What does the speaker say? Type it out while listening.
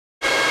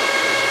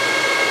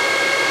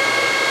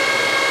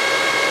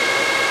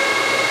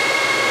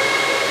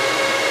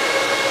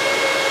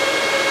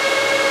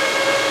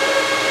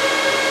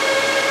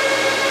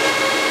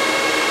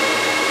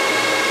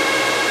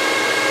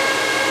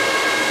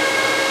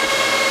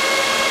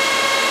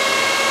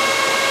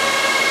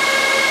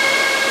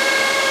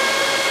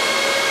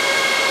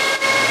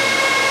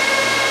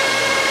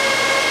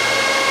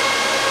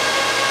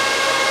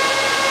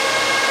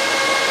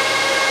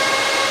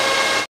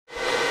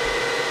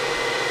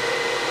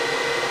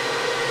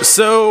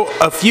So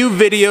a few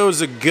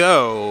videos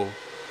ago,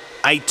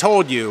 I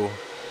told you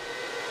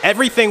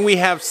everything we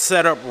have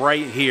set up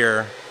right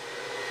here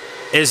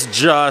is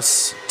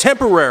just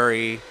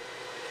temporary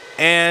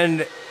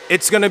and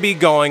it's going to be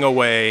going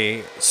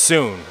away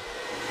soon.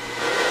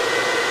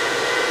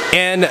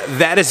 And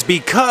that is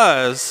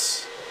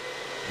because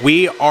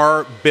we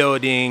are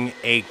building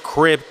a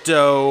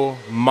crypto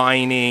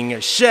mining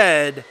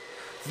shed.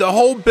 The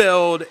whole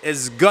build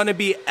is going to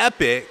be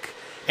epic.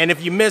 And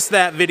if you missed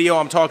that video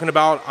I'm talking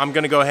about, I'm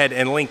going to go ahead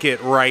and link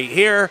it right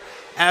here,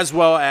 as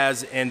well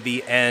as in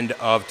the end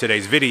of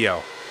today's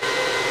video.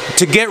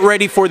 To get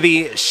ready for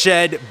the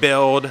shed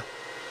build,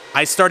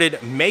 I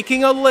started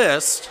making a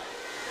list,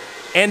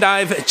 and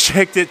I've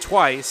checked it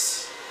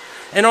twice.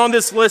 And on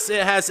this list,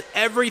 it has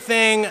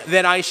everything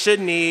that I should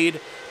need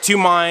to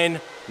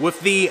mine with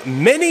the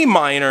mini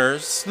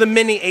miners, the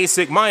mini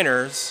ASIC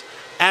miners,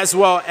 as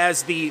well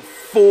as the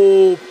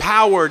full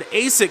powered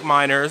ASIC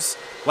miners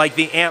like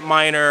the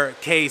Antminer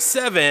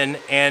K7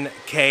 and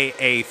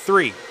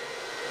KA3.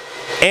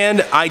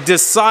 And I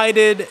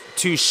decided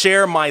to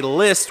share my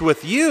list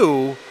with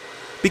you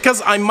because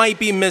I might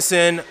be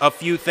missing a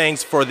few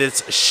things for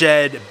this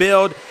shed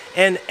build,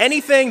 and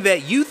anything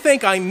that you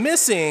think I'm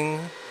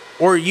missing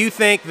or you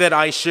think that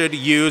I should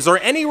use, or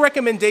any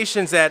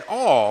recommendations at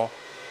all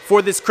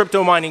for this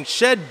crypto mining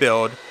shed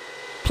build,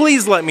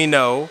 please let me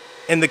know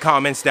in the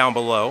comments down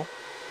below.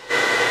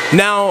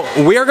 Now,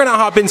 we're gonna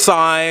hop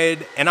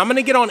inside and I'm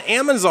gonna get on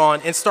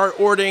Amazon and start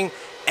ordering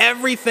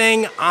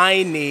everything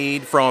I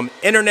need, from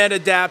internet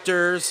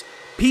adapters,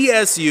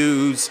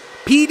 PSUs,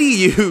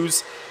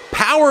 PDUs,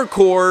 power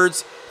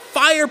cords,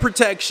 fire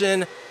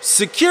protection,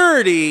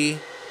 security,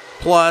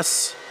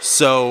 plus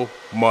so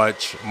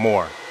much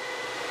more.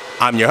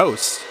 I'm your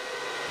host,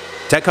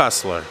 Tech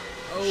Hustler.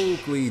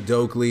 Oakley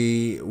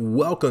dokley,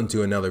 welcome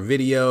to another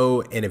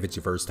video, and if it's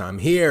your first time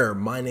here,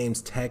 my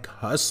name's Tech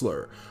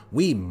Hustler.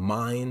 We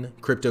mine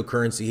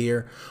cryptocurrency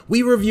here.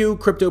 We review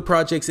crypto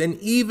projects and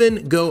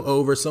even go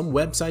over some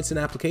websites and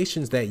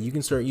applications that you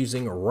can start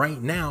using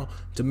right now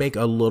to make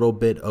a little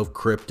bit of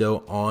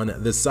crypto on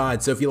the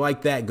side. So if you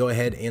like that, go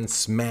ahead and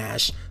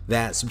smash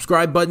that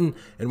subscribe button,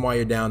 and while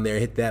you're down there,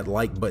 hit that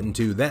like button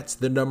too. That's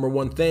the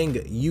 #1 thing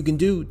you can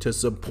do to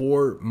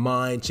support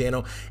my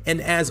channel.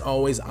 And as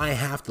always, I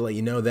have to let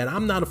you know that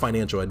I'm not a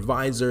financial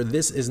advisor.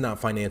 This is not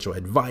financial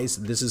advice.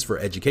 This is for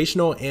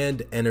educational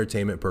and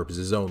entertainment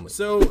purposes only.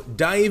 So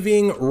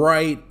diving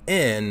right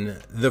in,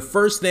 the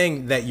first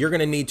thing that you're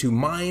gonna need to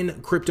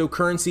mine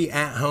cryptocurrency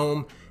at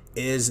home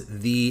is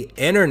the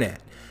internet.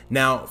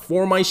 Now,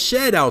 for my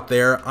shed out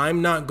there,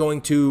 I'm not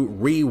going to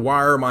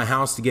rewire my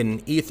house to get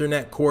an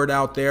Ethernet cord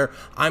out there.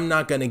 I'm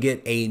not gonna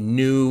get a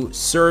new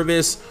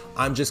service.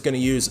 I'm just gonna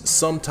use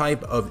some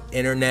type of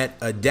internet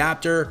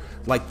adapter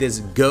like this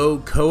Go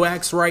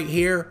coax right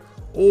here,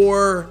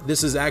 or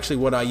this is actually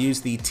what I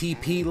use, the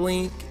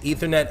TP-Link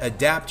Ethernet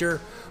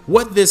adapter.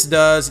 What this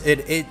does,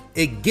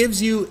 it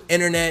gives you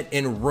internet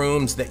in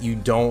rooms that you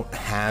don't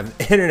have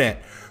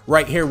internet.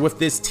 Right here with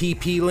this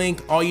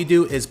TP-Link, all you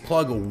do is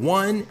plug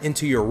one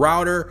into your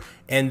router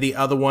and the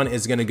other one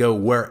is gonna go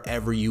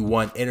wherever you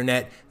want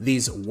internet.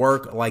 These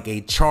work like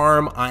a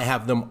charm. I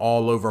have them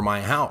all over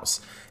my house.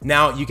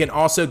 Now, you can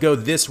also go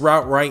this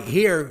route right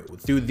here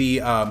through the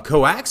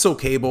coaxial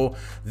cable.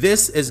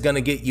 This is gonna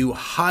get you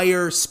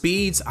higher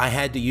speeds. I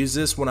had to use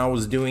this when I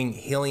was doing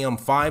Helium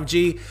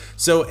 5G.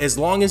 So as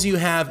long as you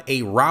have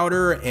a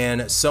router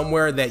and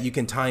somewhere that you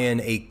can tie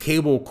in a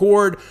cable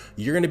cord,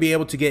 you're gonna be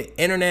able to get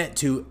internet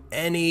to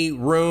any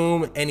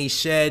room, any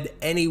shed,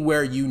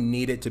 anywhere you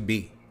need it to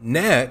be.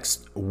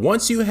 Next,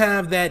 once you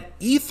have that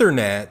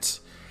Ethernet,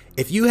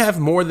 if you have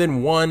more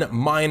than one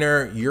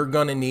miner, you're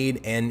gonna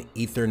need an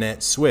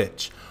Ethernet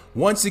switch.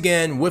 Once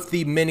again, with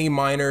the mini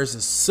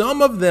miners,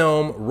 some of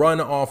them run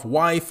off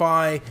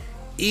Wi-Fi,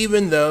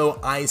 even though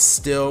I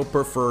still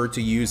prefer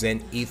to use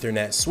an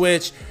Ethernet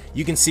switch.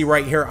 You can see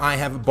right here, I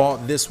have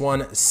bought this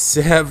one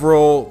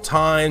several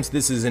times.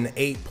 This is an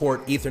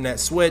 8-port Ethernet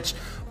switch,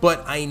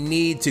 but I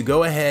need to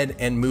go ahead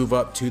and move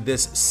up to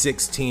this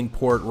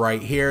 16-port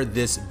right here,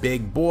 this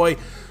big boy.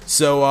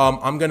 So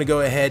I'm gonna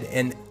go ahead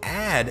and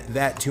add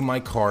that to my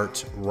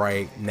cart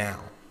right now.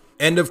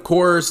 And of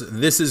course,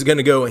 this is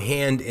gonna go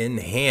hand in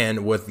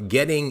hand with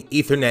getting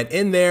Ethernet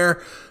in there.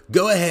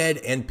 Go ahead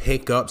and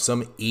pick up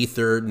some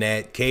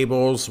Ethernet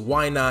cables.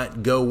 Why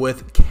not go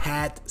with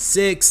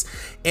Cat6?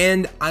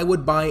 And I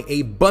would buy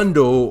a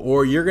bundle,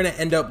 or you're gonna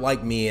end up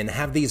like me and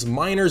have these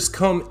miners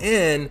come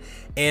in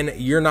and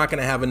you're not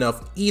gonna have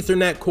enough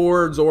Ethernet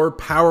cords or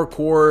power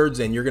cords,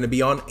 and you're gonna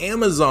be on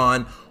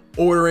Amazon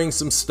ordering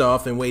some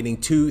stuff and waiting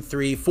 2,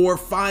 3, 4,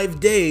 5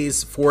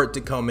 days for it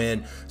to come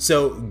in.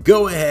 So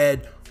go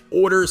ahead,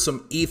 order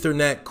some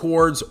Ethernet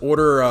cords,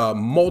 order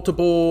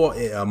multiple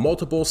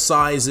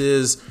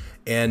sizes,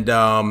 and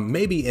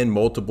maybe in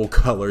multiple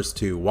colors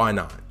too. Why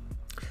not?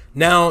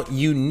 Now,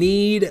 you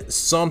need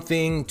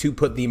something to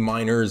put the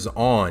miners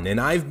on, and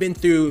I've been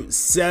through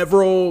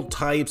several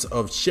types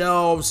of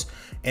shelves,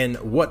 and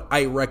what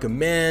I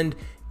recommend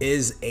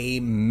is a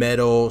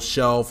metal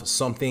shelf,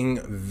 something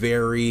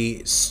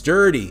very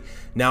sturdy.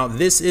 Now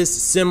this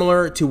is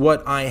similar to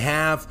what I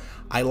have.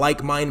 I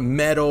like mine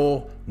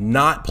metal,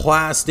 not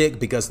plastic,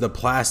 because the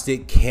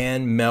plastic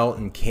can melt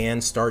and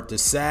can start to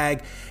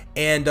sag.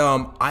 And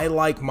I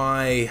like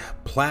my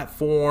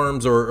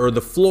platforms or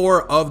the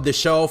floor of the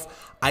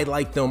shelf, I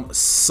like them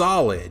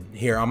solid.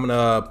 Here, I'm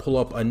gonna pull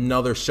up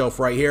another shelf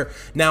right here.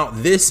 Now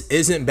this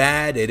isn't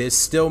bad, it is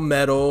still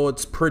metal,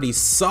 it's pretty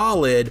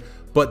solid,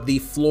 but the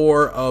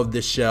floor of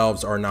the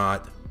shelves are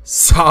not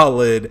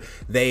solid,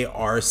 they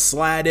are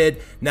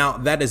slatted. Now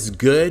that is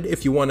good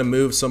if you want to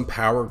move some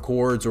power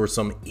cords or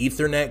some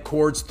Ethernet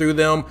cords through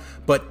them,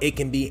 but it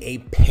can be a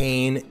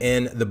pain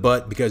in the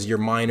butt because your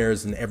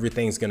miners and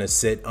everything's going to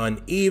sit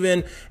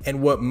uneven.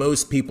 And what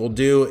most people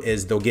do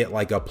is they'll get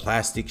like a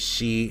plastic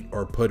sheet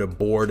or put a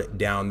board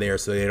down there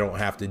so they don't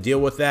have to deal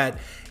with that.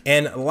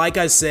 And like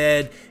I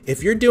said,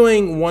 if you're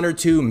doing 1 or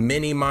 2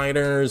 mini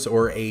miners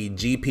or a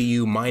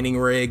GPU mining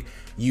rig,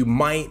 you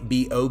might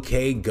be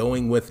okay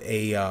going with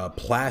a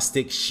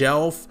plastic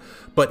shelf.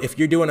 But if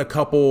you're doing a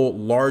couple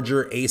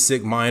larger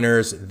ASIC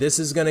miners, this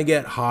is gonna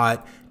get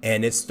hot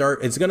and it's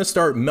gonna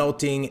start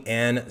melting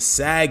and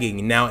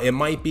sagging. Now it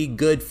might be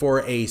good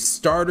for a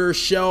starter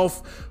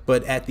shelf,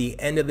 but at the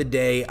end of the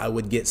day, I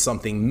would get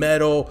something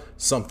metal,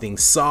 something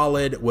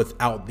solid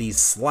without these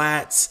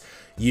slats.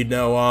 You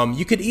know,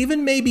 you could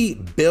even maybe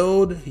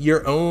build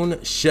your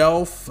own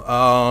shelf.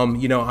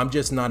 You know, I'm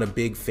just not a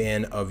big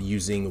fan of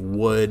using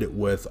wood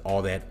with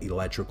all that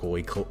electrical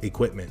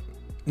equipment.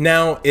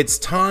 Now it's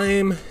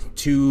time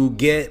to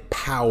get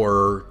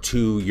power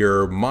to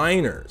your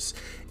miners.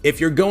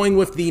 If you're going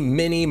with the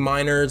mini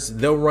miners,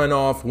 they'll run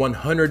off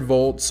 100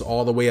 volts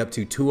all the way up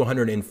to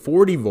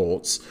 240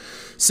 volts.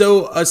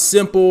 So a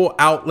simple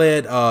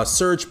outlet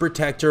surge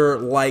protector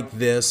like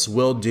this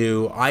will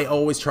do. I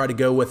always try to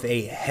go with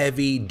a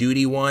heavy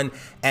duty one.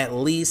 At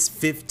least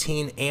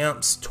 15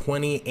 amps,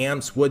 20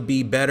 amps would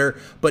be better.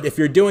 But if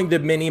you're doing the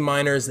mini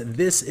miners,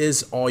 this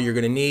is all you're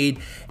gonna need.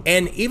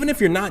 And even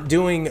if you're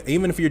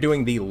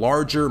doing the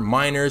larger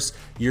miners,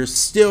 you're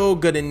still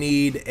gonna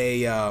need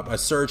a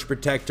surge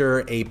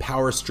protector, a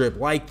power strip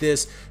like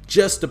this,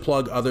 just to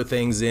plug other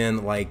things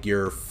in like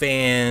your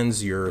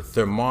fans, your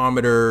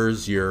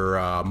thermometers, your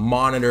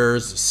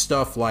monitors,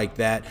 stuff like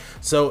that.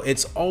 So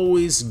it's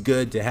always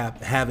good to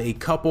have a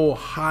couple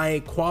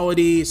high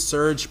quality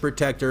surge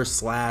protector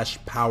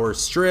 / power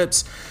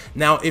strips.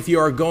 Now if you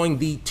are going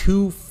the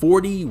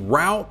 240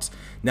 route,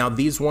 now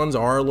these ones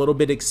are a little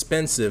bit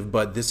expensive,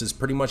 but this is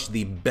pretty much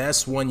the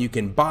best one you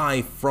can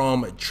buy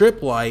from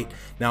TripLight.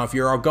 Now if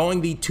you are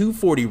going the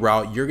 240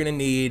 route, you're gonna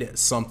need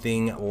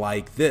something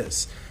like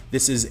this.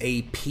 This is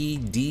a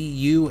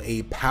PDU,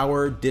 a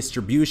power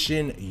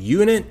distribution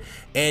unit,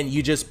 and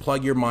you just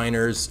plug your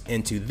miners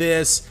into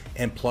this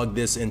and plug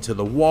this into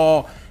the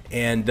wall.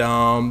 And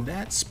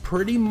that's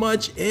pretty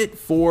much it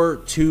for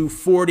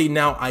 240.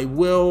 Now I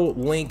will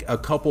link a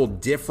couple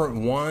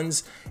different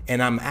ones,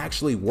 and I'm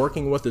actually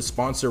working with a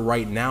sponsor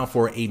right now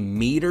for a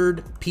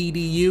metered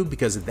PDU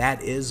because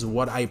that is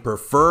what I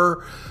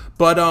prefer.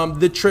 But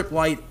the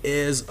TripLight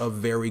is a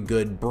very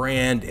good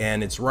brand,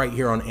 and it's right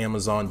here on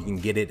Amazon. You can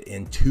get it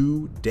in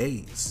 2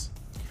 days.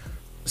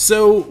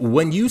 So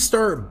when you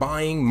start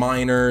buying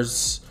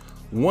miners,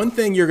 one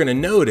thing you're gonna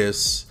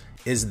notice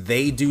is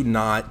they do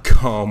not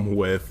come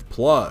with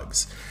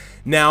plugs.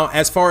 Now,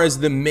 as far as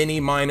the mini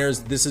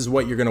miners, this is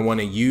what you're gonna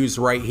wanna use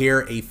right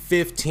here, a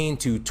 15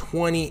 to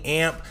 20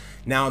 amp.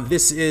 Now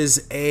this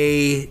is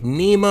a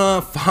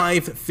NEMA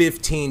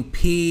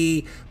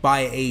 515P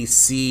by a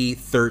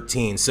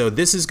C13. So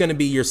this is gonna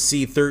be your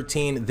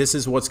C13. This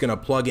is what's gonna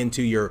plug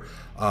into your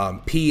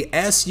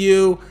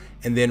PSU.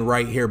 And then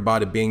right here,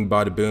 bada bing,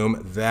 bada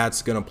boom,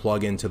 that's gonna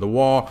plug into the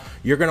wall.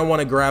 You're gonna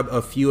wanna grab a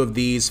few of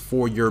these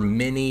for your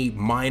mini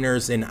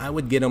miners, and I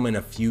would get them in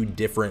a few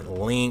different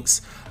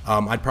lengths.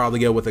 I'd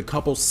probably go with a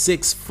couple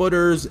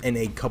 6-footers and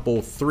a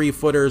couple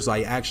 3-footers.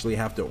 I actually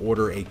have to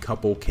order a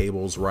couple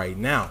cables right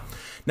now.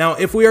 Now,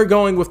 if we are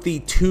going with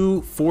the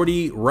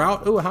 240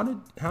 route, oh, how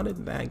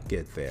did that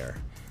get there?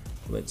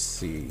 Let's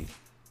see.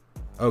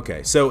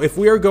 Okay, so if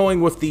we are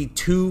going with the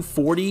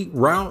 240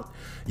 route,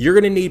 you're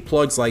gonna need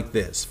plugs like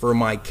this. For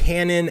my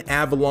Canon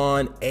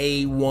Avalon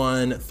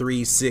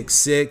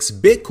A1366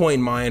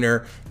 Bitcoin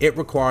miner, it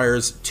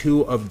requires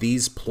 2 of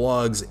these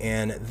plugs,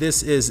 and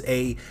this is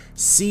a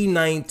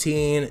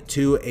C19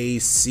 to a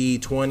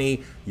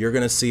C20. You're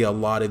gonna see a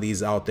lot of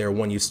these out there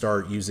when you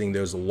start using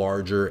those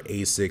larger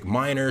ASIC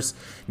miners.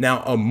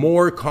 Now, a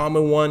more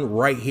common one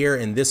right here,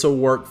 and this will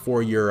work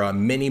for your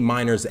mini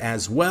miners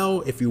as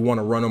well if you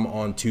wanna run them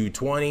on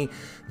 220.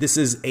 This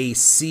is a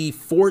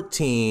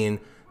C14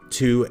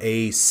 to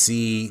a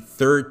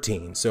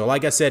C13. So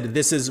like I said,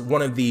 this is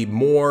one of the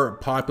more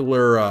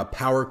popular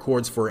power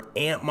cords for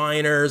amp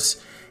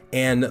miners.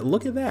 And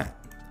look at that.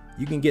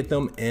 You can get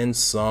them in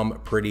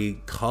some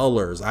pretty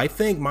colors. I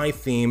think my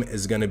theme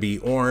is gonna be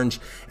orange.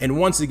 And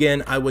once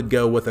again, I would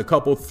go with a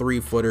couple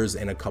 3-footers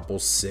and a couple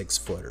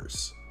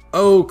 6-footers.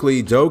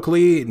 Oakley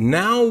dokley,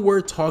 now we're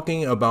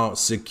talking about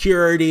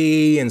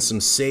security and some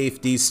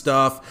safety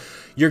stuff.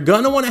 You're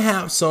gonna want to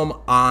have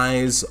some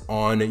eyes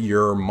on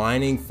your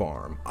mining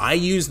farm. I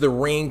use the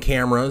Ring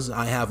cameras.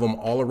 I have them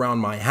all around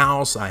my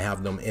house. I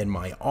have them in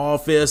my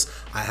office.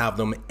 I have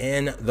them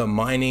in the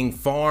mining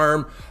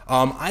farm.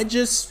 I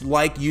just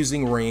like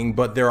using Ring,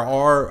 but there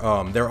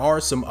are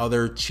some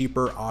other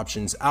cheaper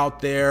options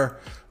out there,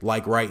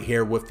 like right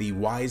here with the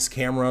Wise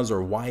cameras,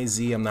 or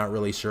YZ, I'm not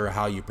really sure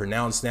how you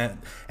pronounce that.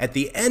 At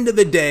the end of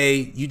the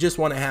day, you just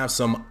want to have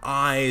some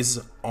eyes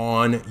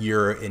on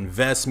your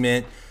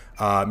investment.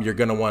 You're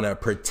going to want to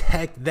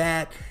protect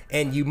that,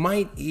 and you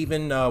might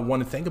even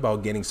want to think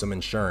about getting some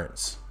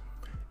insurance.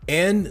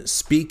 And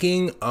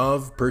speaking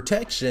of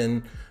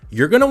protection,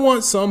 you're going to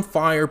want some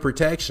fire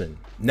protection.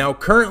 Now,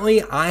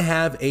 currently I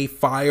have a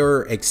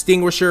fire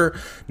extinguisher.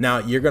 Now,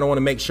 you're going to want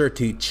to make sure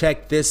to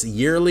check this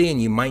yearly,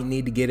 and you might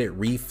need to get it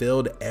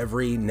refilled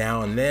every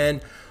now and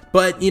then.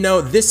 But you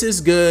know, this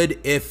is good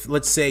if,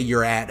 let's say,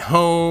 you're at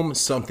home,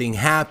 something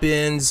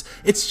happens.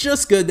 It's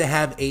just good to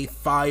have a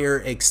fire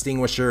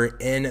extinguisher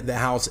in the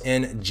house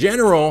in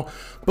general,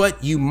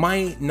 but you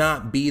might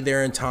not be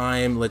there in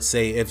time. Let's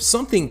say if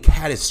something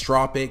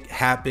catastrophic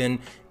happened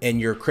in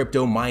your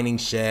crypto mining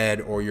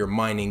shed or your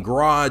mining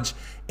garage,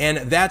 and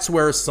that's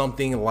where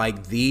something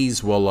like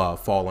these will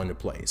fall into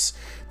place.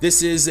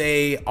 This is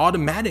a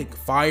automatic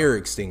fire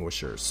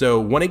extinguisher. So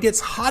when it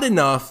gets hot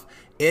enough,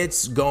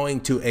 it's going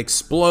to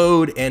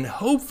explode and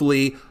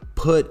hopefully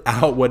put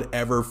out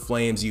whatever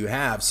flames you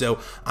have. So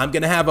I'm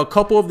gonna have a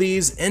couple of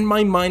these in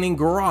my mining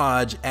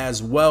garage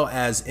as well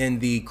as in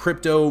the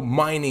crypto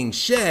mining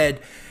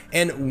shed.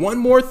 And one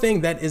more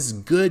thing that is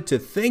good to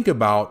think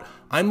about,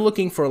 I'm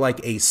looking for like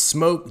a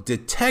smoke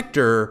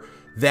detector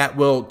that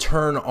will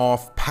turn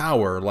off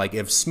power. Like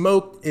if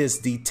smoke is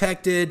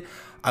detected,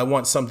 I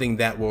want something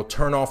that will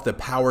turn off the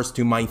powers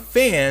to my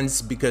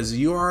fans, because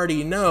you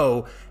already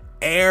know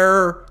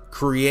air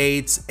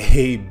creates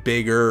a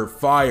bigger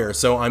fire.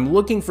 So I'm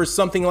looking for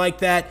something like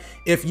that.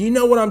 If you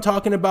know what I'm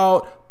talking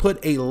about,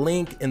 put a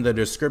link in the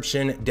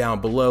description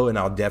down below and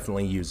I'll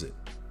definitely use it.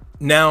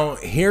 Now,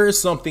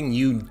 here's something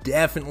you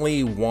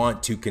definitely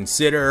want to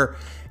consider.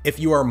 If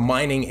you are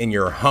mining in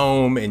your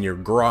home, in your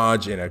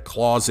garage, in a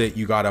closet,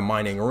 you got a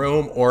mining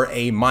room or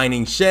a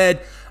mining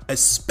shed,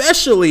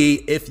 especially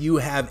if you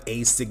have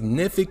a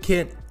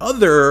significant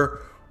other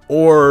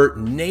or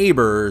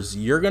neighbors,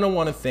 you're gonna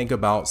wanna think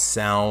about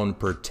sound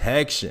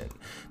protection.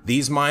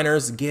 These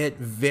miners get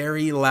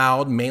very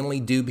loud, mainly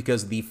due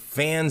because of the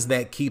fans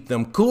that keep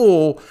them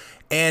cool,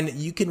 and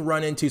you can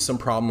run into some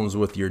problems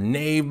with your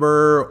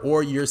neighbor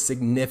or your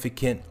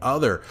significant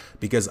other,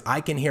 because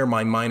I can hear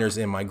my miners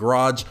in my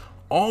garage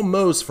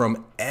almost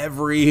from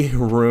every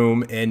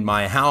room in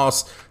my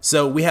house.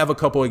 So we have a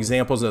couple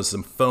examples of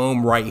some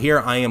foam right here.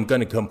 I am going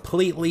to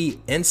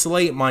completely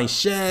insulate my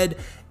shed,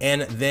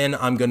 and then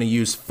I'm going to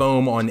use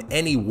foam on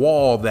any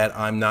wall that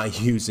I'm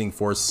not using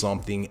for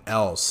something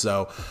else.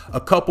 So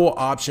a couple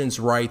options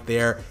right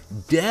there.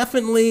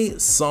 Definitely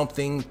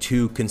something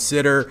to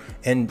consider.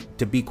 And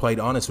to be quite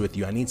honest with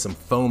you, I need some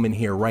foam in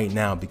here right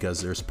now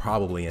because there's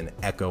probably an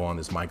echo on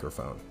this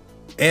microphone.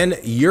 And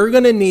you're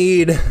gonna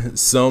need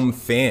some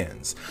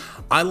fans.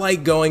 I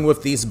like going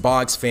with these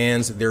box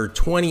fans. They're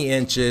 20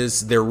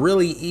 inches. They're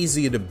really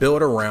easy to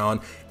build around,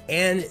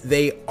 and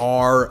they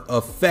are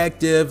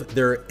effective.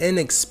 They're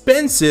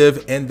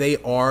inexpensive, and they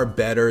are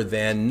better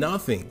than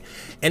nothing.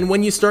 And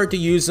when you start to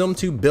use them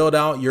to build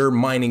out your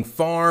mining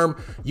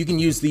farm, you can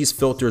use these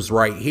filters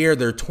right here.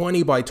 They're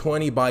 20 by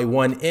 20 by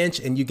 1 inch,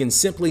 and you can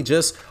simply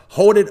just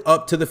hold it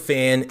up to the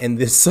fan, and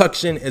this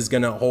suction is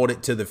gonna hold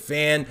it to the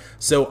fan.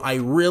 So I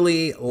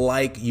really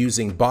like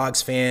using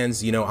box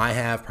fans. You know, I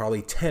have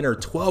probably 10 or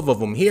 12 of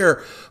them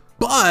here,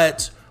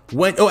 but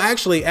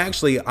actually,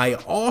 I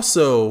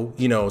also,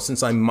 you know,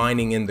 since I'm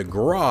mining in the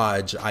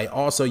garage, I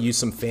also use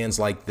some fans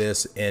like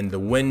this in the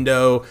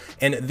window.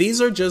 And these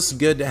are just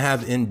good to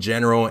have in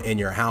general in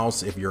your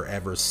house if you're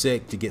ever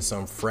sick, to get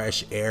some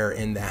fresh air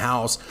in the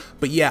house.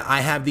 But yeah,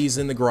 I have these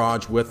in the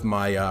garage with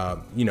my,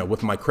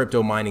 with my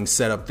crypto mining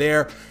setup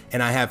there.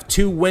 And I have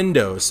two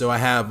windows. So I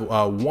have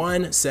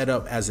one set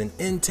up as an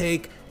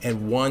intake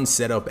and one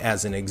set up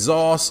as an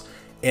exhaust.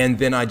 And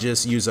then I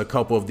just use a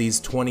couple of these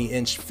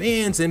 20-inch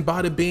fans, and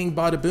bada bing,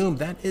 bada boom.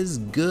 That is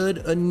good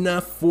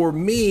enough for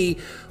me.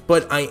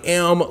 But I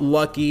am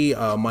lucky,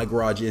 my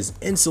garage is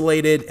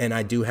insulated, and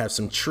I do have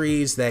some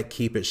trees that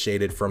keep it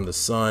shaded from the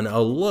sun a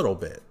little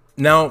bit.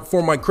 Now,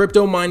 for my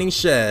crypto mining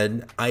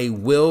shed, I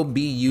will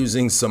be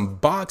using some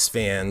box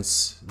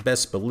fans,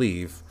 best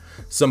believe.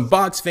 Some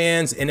box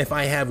fans, and if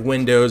I have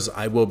windows,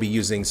 I will be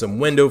using some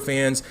window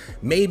fans,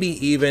 maybe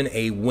even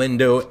a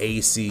window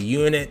AC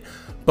unit.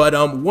 But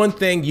one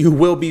thing you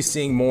will be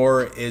seeing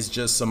more is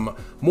just some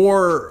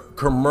more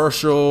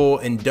commercial,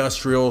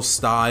 industrial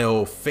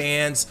style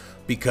fans,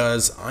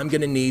 because I'm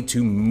gonna need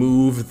to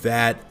move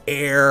that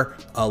air,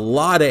 a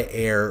lot of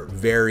air,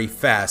 very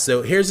fast.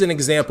 So here's an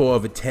example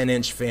of a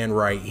 10-inch fan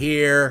right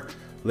here.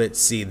 Let's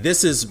see,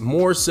 this is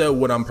more so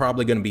what I'm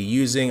probably going to be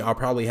using. I'll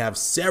probably have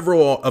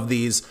several of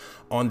these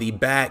on the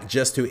back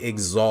just to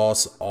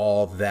exhaust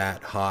all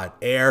that hot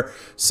air.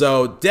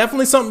 So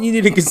definitely something you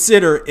need to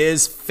consider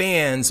is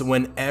fans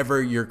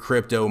whenever you're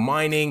crypto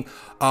mining.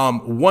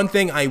 One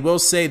thing I will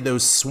say,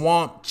 those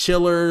swamp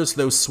chillers,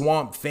 those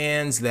swamp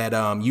fans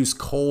that use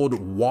cold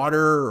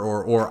water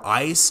or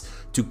ice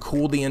to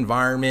cool the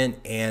environment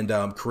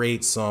and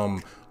create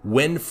some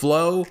wind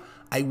flow,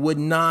 I would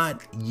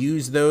not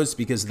use those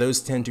because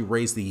those tend to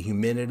raise the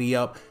humidity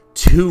up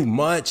too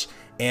much,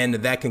 and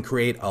that can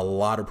create a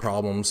lot of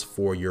problems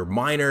for your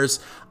miners.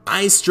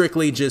 I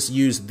strictly just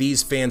use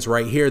these fans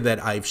right here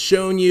that I've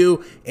shown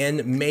you,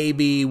 and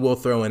maybe we'll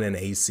throw in an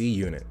AC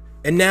unit.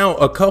 And now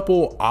a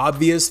couple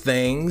obvious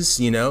things,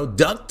 you know,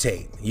 duct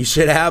tape. You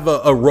should have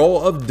a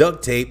roll of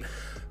duct tape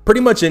pretty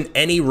much in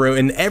any room,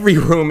 in every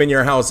room in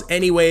your house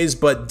anyways,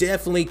 but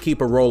definitely keep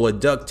a roll of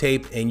duct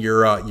tape in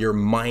your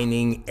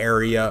mining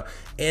area,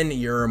 in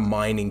your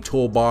mining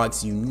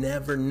toolbox. You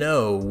never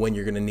know when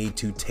you're gonna need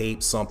to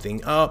tape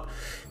something up.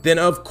 Then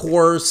of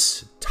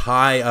course,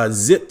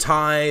 zip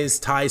ties,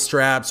 tie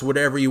straps,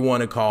 whatever you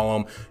want to call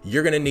them.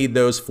 You're going to need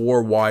those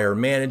for wire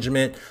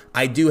management.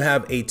 I do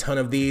have a ton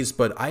of these,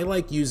 but I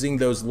like using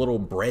those little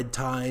bread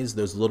ties,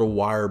 those little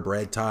wire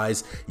bread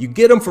ties. You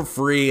get them for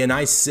free, and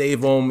I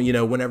save them, you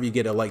know, whenever you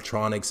get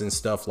electronics and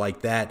stuff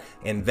like that.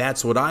 And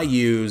that's what I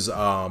use.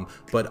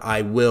 But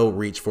I will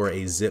reach for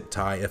a zip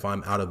tie if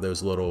I'm out of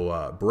those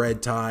little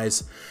bread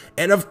ties.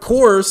 And of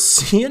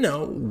course, you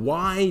know,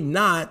 why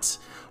not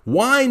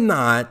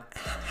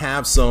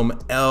have some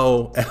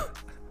LGB?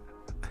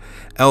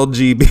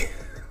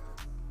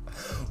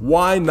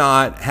 Why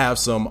not have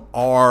some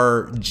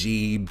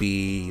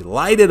RGB?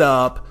 Light it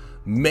up,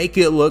 make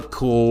it look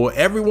cool.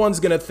 Everyone's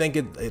gonna think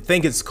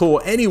it's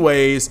cool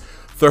anyways.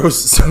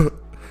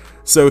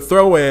 So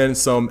throw in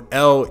some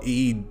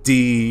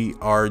LED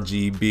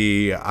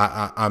RGB.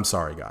 I'm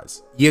sorry,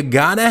 guys. You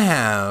gotta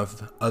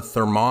have a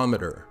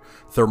thermometer.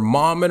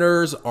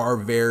 Thermometers are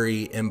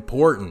very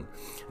important.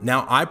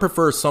 Now, I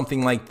prefer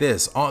something like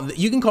this.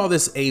 You can call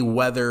this a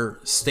weather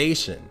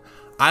station.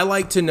 I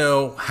like to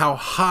know how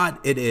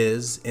hot it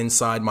is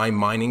inside my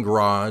mining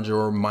garage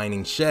or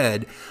mining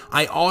shed.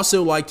 I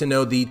also like to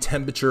know the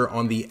temperature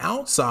on the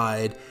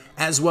outside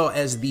as well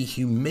as the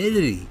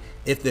humidity.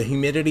 If the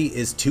humidity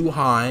is too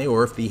high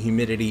or if the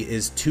humidity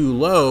is too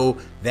low,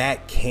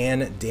 that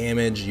can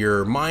damage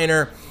your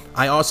miner.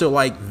 I also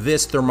like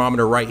this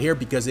thermometer right here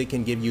because it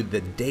can give you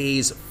the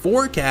day's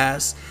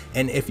forecast.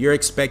 And if you're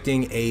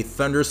expecting a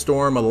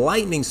thunderstorm, a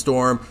lightning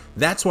storm,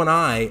 that's when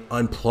I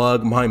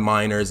unplug my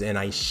miners and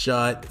I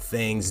shut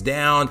things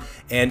down,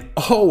 and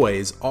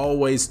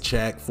always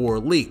check for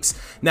leaks.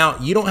 Now,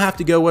 you don't have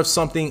to go with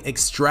something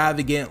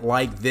extravagant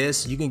like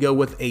this. You can go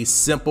with a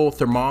simple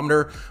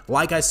thermometer.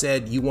 Like I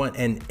said, you want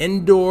an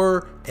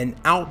indoor and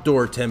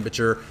outdoor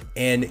temperature,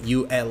 and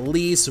you at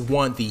least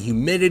want the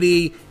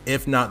humidity,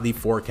 if not the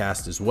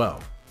forecast as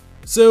well.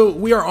 So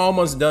we are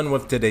almost done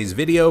with today's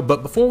video,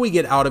 but before we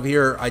get out of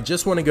here, I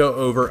just want to go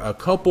over a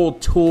couple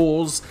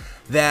tools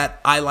that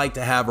I like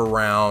to have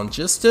around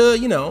just to,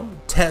 you know,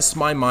 test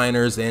my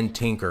miners and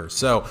tinker.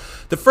 So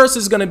the first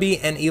is going to be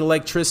an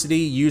electricity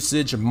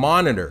usage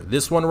monitor.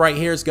 This one right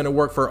here is going to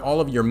work for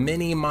all of your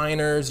mini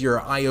miners, your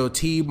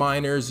IoT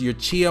miners, your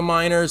Chia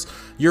miners,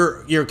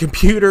 your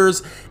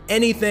computers,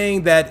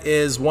 anything that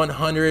is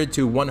 100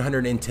 to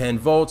 110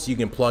 volts. You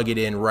can plug it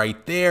in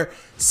right there,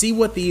 see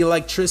what the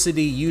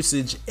electricity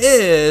usage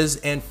is,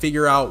 and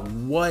figure out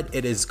what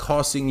it is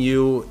costing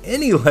you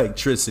in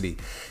electricity.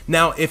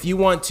 Now, if you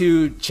want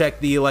to check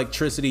the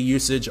electricity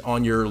usage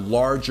on your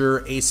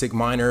larger ASIC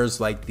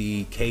miners like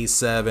the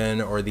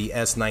K7 or the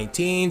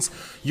S19s,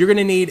 you're going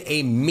to need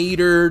a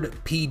metered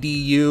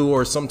PDU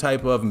or some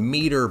type of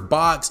meter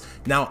box.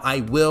 Now, I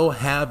will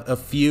have a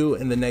few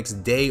in the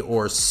next day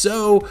or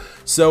so.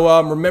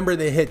 So remember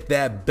to hit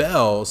that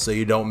bell so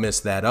you don't miss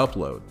that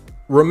upload.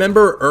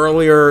 Remember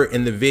earlier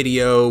in the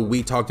video,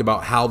 we talked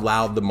about how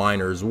loud the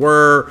miners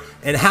were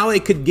and how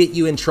it could get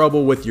you in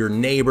trouble with your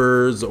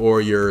neighbors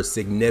or your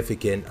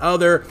significant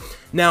other.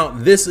 Now,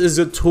 this is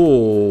a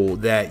tool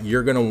that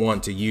you're gonna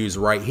want to use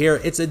right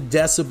here. It's a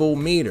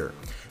decibel meter.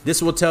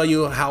 This will tell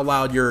you how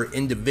loud your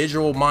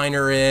individual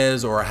miner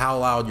is, or how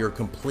loud your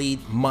complete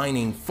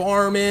mining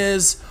farm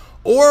is,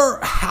 or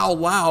how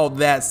loud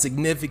that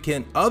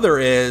significant other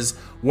is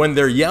when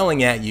they're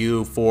yelling at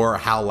you for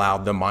how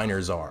loud the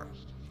miners are.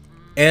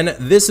 And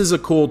this is a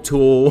cool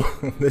tool.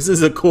 This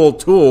is a cool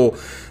tool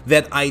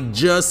that I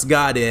just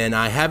got in.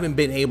 I haven't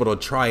been able to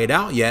try it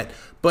out yet,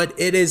 but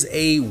it is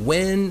a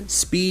wind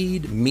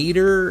speed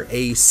meter,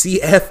 a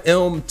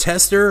CFM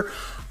tester.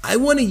 I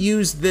want to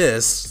use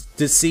this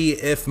to see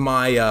if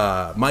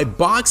my my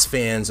box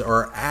fans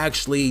are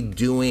actually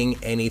doing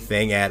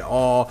anything at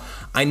all.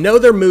 I know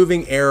they're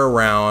moving air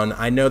around.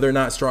 I know they're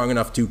not strong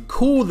enough to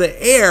cool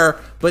the air,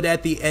 but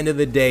at the end of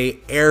the day,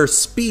 air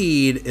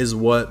speed is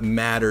what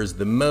matters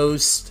the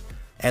most.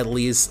 At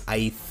least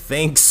I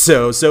think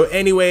so. So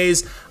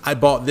anyways, I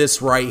bought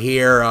this right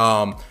here.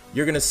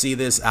 You're gonna see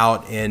this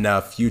out in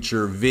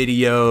future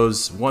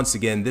videos. Once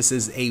again, this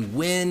is a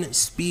wind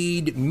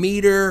speed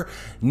meter,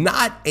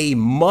 not a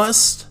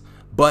must,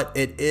 but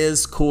it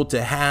is cool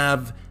to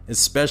have,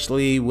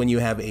 especially when you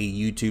have a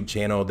YouTube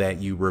channel that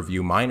you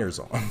review miners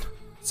on.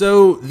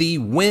 So the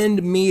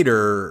wind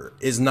meter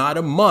is not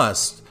a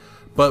must,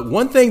 but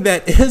one thing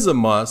that is a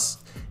must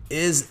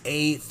is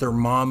a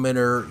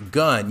thermometer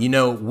gun. You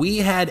know, we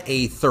had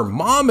a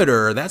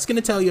thermometer that's going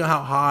to tell you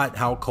how hot,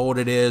 how cold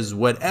it is,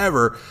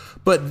 whatever.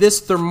 But this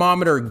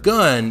thermometer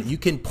gun, you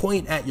can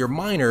point at your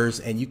miners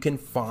and you can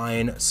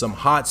find some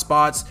hot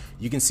spots.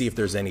 You can see if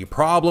there's any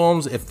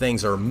problems, if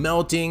things are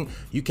melting.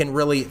 You can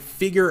really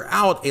figure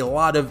out a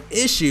lot of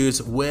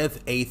issues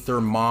with a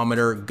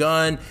thermometer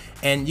gun.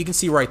 And you can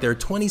see right there,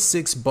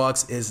 26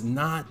 bucks is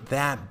not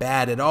that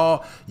bad at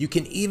all. You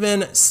can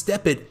even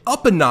step it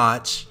up a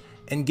notch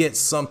and get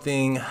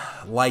something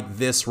like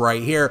this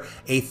right here,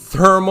 a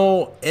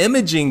thermal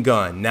imaging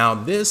gun. Now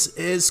this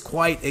is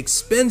quite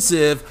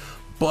expensive,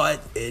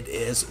 but it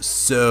is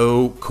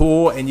so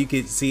cool, and you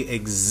can see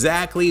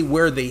exactly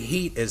where the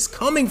heat is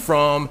coming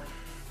from,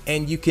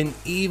 and you can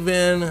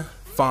even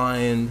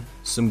find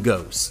some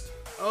ghosts.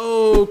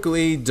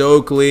 Oakley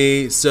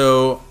dokley.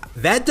 So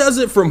that does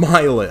it for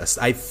my list.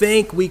 I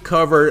think we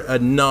covered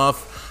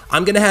enough.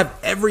 I'm gonna have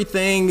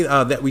everything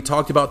that we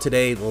talked about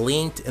today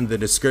linked in the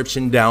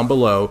description down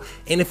below.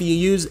 And if you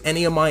use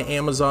any of my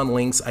Amazon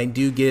links, I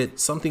do get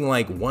something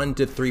like 1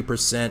 to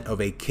 3% of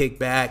a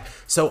kickback.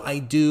 So I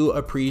do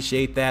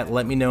appreciate that.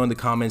 Let me know in the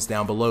comments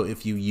down below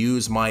if you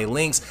use my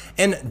links.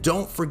 And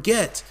don't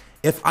forget,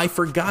 if I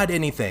forgot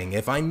anything,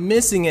 if I'm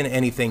missing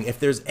anything, if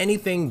there's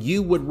anything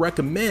you would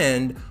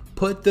recommend,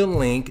 put the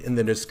link in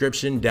the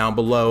description down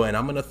below and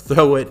I'm gonna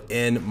throw it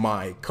in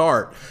my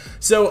cart.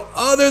 So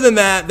other than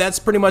that, that's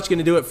pretty much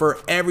gonna do it for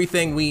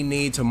everything we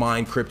need to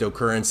mine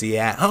cryptocurrency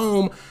at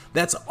home.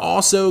 That's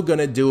also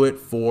gonna do it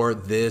for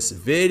this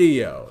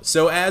video.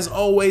 So as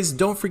always,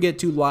 don't forget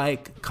to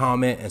like,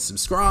 comment, and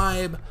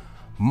subscribe.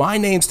 My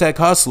name's Tech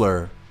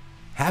Hustler.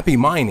 Happy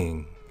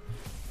mining.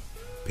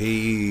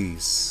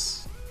 Peace.